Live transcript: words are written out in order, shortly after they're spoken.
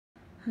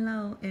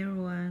Hello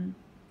everyone,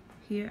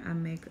 here I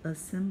make a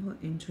simple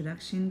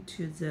introduction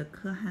to the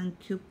Kehan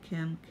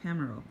CubeCam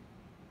camera.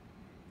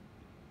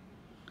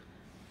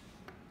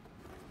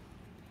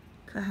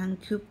 Kehan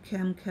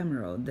CubeCam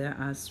camera, there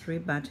are 3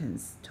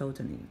 buttons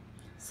totally,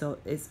 so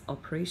its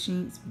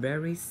operation is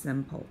very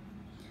simple.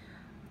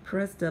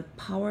 Press the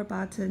power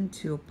button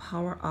to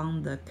power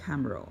on the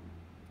camera.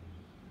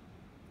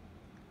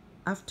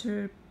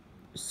 After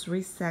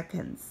 3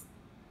 seconds,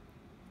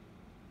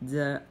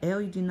 the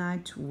LED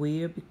light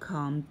will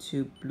become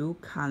to blue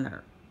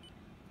color.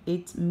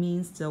 It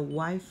means the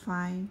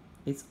Wi-Fi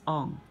is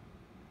on.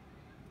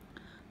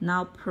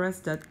 Now press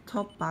the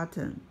top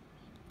button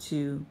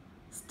to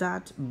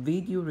start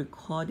video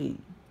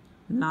recording.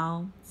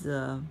 Now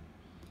the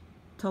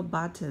top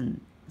button's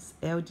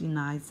LED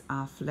lights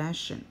are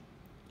flashing.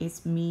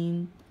 It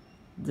means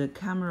the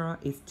camera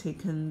is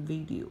taking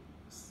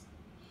videos.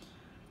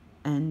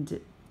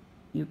 And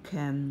you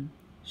can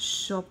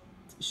short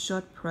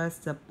press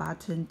the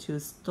button to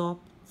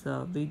stop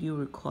the video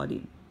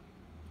recording.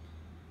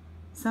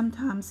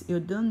 Sometimes you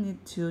don't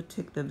need to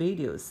take the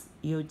videos,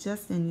 you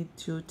just need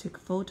to take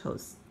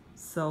photos.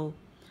 So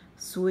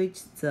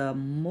switch the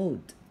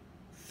mode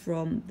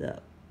from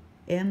the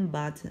M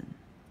button.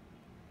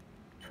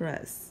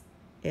 Press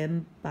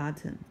M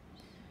button.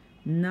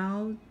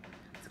 Now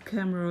the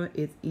camera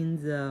is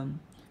in the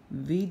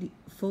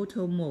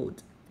photo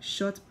mode.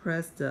 Short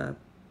press the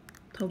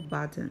top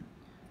button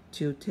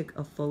to take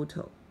a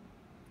photo.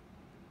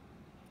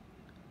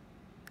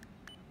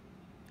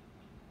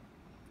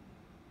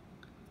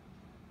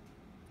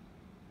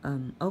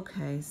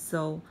 Okay,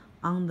 so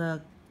on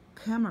the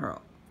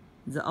camera,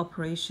 the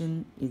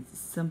operation is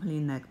simply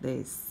like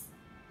this.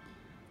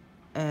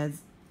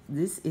 As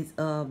this is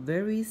a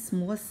very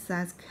small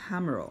size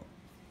camera,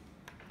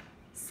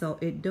 so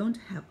it don't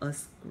have a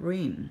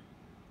screen.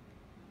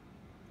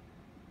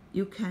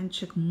 You can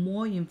check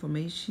more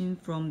information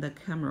from the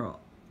camera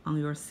on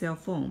your cell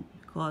phone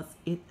because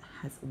it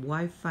has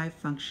Wi-Fi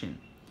function.